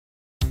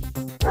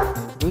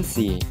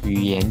Lucy 语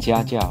言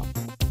家教。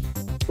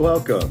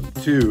 Welcome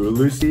to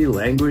Lucy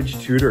Language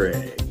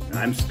Tutoring.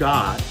 I'm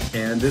Scott,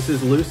 and this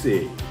is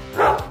Lucy.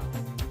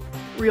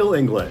 Real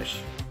English.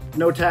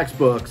 No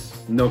textbooks,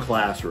 no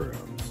classrooms.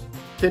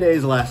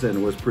 Today's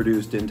lesson was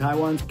produced in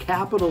Taiwan's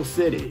capital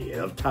city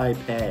of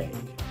Taipei.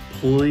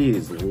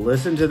 Please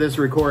listen to this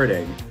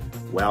recording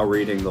while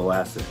reading the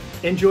lesson.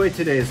 Enjoy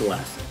today's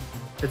lesson.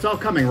 It's all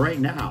coming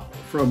right now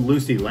from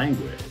Lucy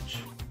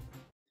Language.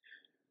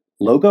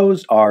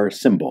 Logos are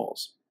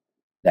symbols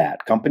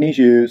that companies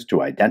use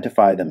to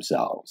identify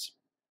themselves.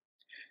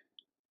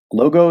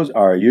 Logos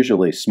are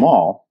usually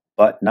small,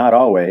 but not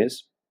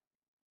always.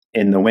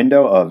 In the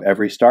window of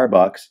every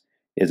Starbucks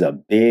is a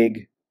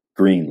big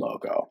green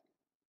logo.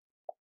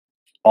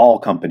 All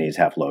companies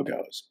have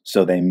logos,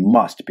 so they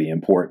must be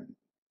important.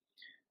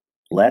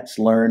 Let's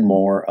learn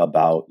more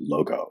about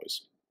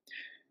logos.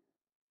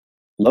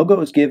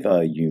 Logos give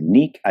a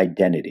unique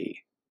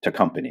identity to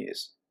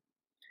companies.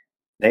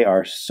 They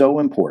are so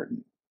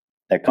important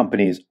that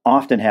companies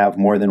often have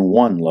more than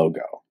one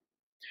logo.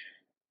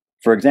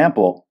 For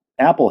example,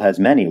 Apple has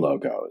many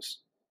logos.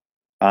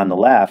 On the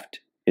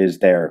left is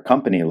their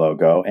company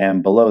logo,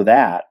 and below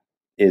that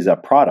is a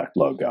product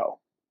logo.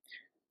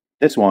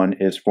 This one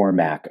is for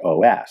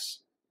MacOS.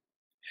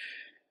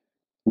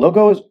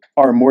 Logos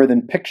are more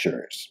than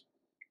pictures.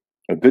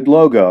 A good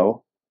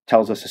logo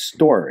tells us a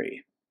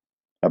story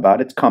about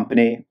its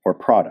company or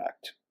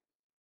product.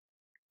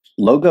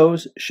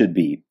 Logos should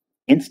be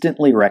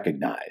instantly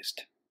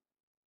recognized.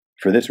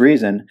 For this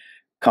reason,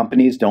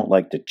 companies don't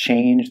like to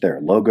change their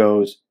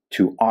logos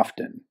too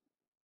often.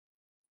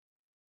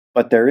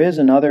 But there is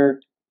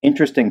another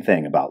interesting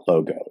thing about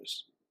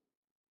logos.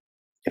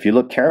 If you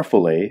look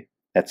carefully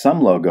at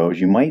some logos,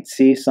 you might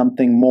see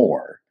something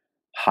more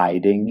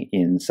hiding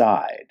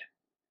inside.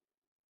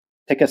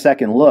 Take a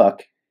second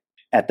look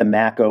at the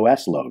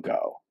macOS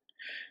logo.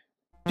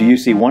 Do you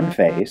see one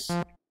face,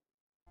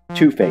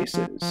 two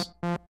faces,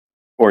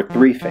 or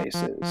three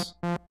faces?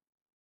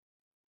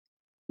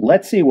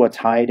 Let's see what's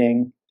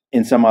hiding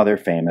in some other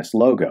famous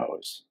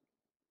logos.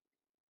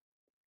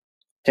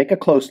 Take a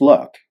close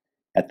look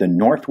at the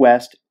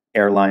Northwest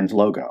Airlines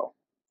logo.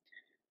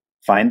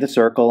 Find the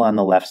circle on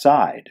the left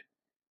side.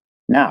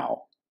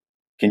 Now,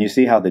 can you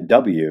see how the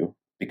W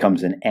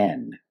becomes an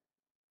N?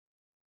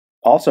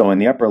 Also, in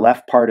the upper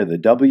left part of the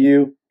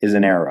W is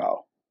an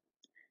arrow.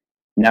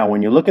 Now,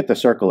 when you look at the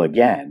circle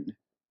again,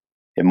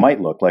 it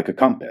might look like a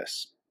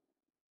compass.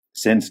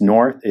 Since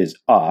north is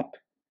up,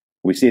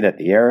 we see that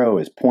the arrow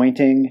is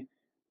pointing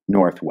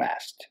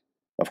northwest,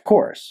 of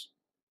course.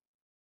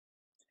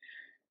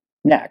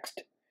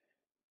 Next,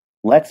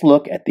 let's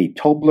look at the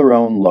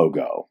Toblerone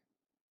logo.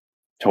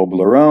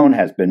 Toblerone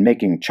has been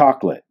making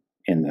chocolate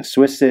in the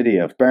Swiss city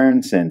of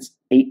Bern since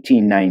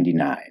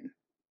 1899.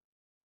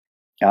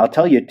 I'll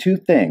tell you two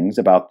things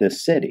about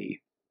this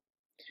city.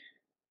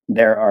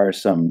 There are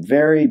some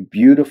very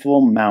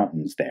beautiful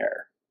mountains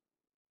there,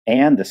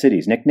 and the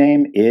city's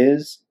nickname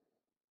is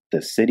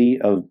the City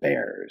of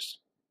Bears.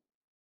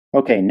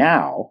 Okay,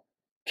 now,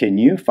 can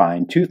you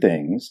find two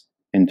things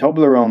in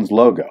Toblerone's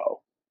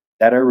logo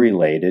that are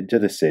related to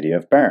the city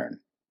of Bern?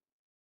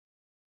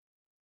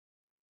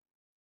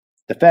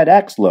 The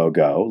FedEx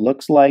logo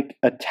looks like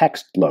a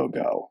text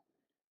logo,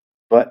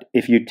 but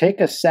if you take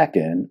a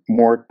second,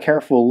 more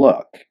careful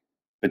look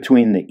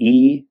between the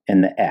E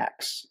and the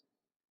X,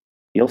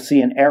 you'll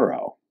see an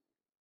arrow.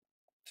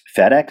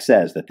 FedEx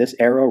says that this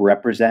arrow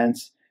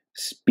represents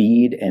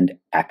speed and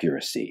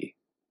accuracy.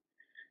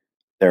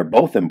 They're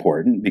both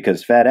important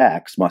because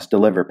FedEx must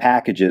deliver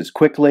packages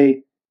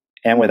quickly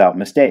and without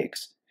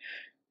mistakes.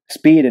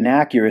 Speed and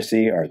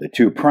accuracy are the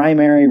two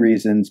primary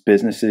reasons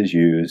businesses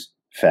use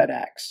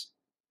FedEx.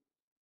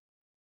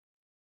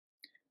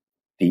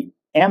 The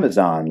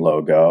Amazon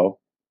logo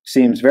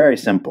seems very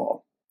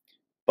simple,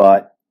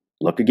 but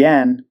look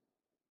again.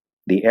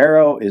 The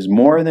arrow is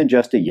more than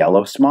just a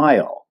yellow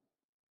smile.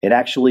 It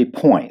actually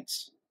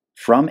points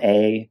from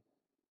A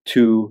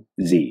to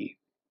Z.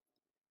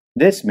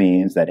 This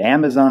means that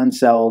Amazon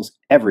sells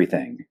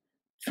everything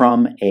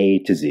from A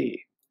to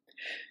Z.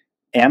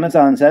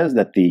 Amazon says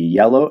that the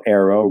yellow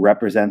arrow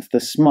represents the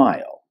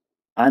smile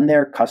on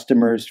their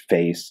customer's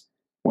face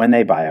when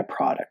they buy a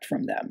product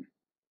from them.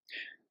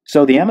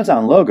 So the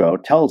Amazon logo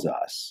tells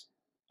us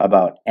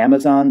about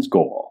Amazon's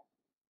goal,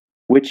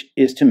 which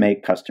is to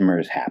make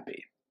customers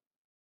happy.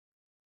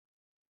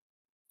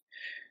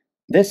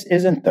 This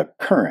isn't the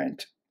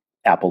current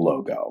Apple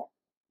logo,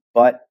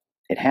 but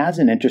it has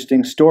an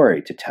interesting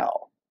story to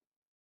tell.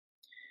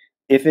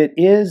 If it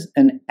is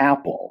an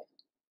apple,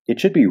 it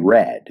should be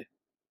red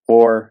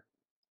or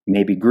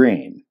maybe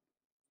green.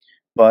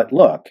 But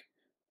look,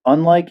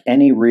 unlike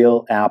any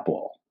real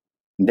apple,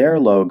 their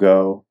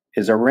logo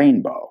is a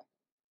rainbow.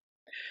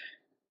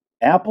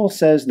 Apple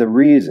says the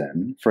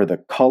reason for the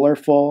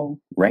colorful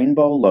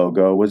rainbow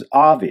logo was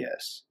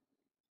obvious,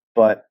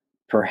 but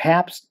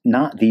perhaps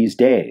not these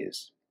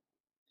days.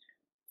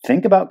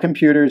 Think about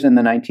computers in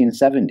the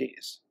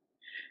 1970s.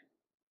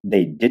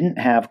 They didn't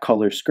have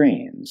color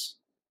screens,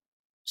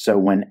 So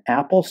when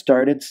Apple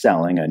started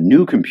selling a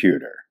new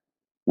computer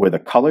with a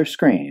color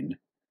screen,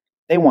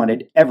 they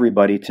wanted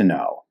everybody to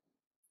know.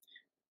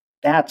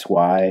 That's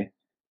why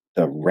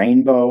the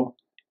rainbow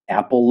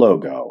Apple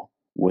logo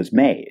was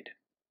made.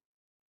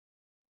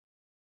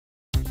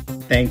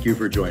 Thank you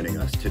for joining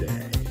us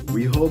today.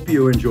 We hope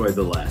you enjoyed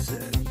the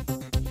lesson.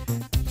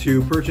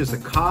 To purchase a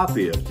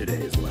copy of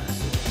today's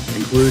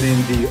lesson, including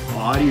the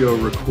audio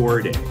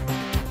recording,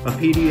 a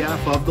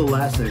PDF of the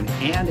lesson,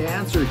 and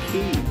answer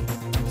key,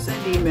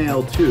 send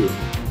email to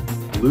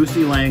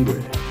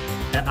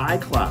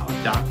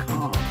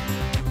lucylanguage@icloud.com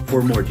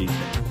for more details.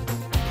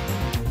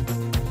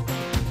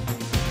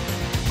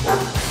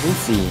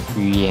 Lucy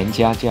语言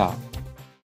家教。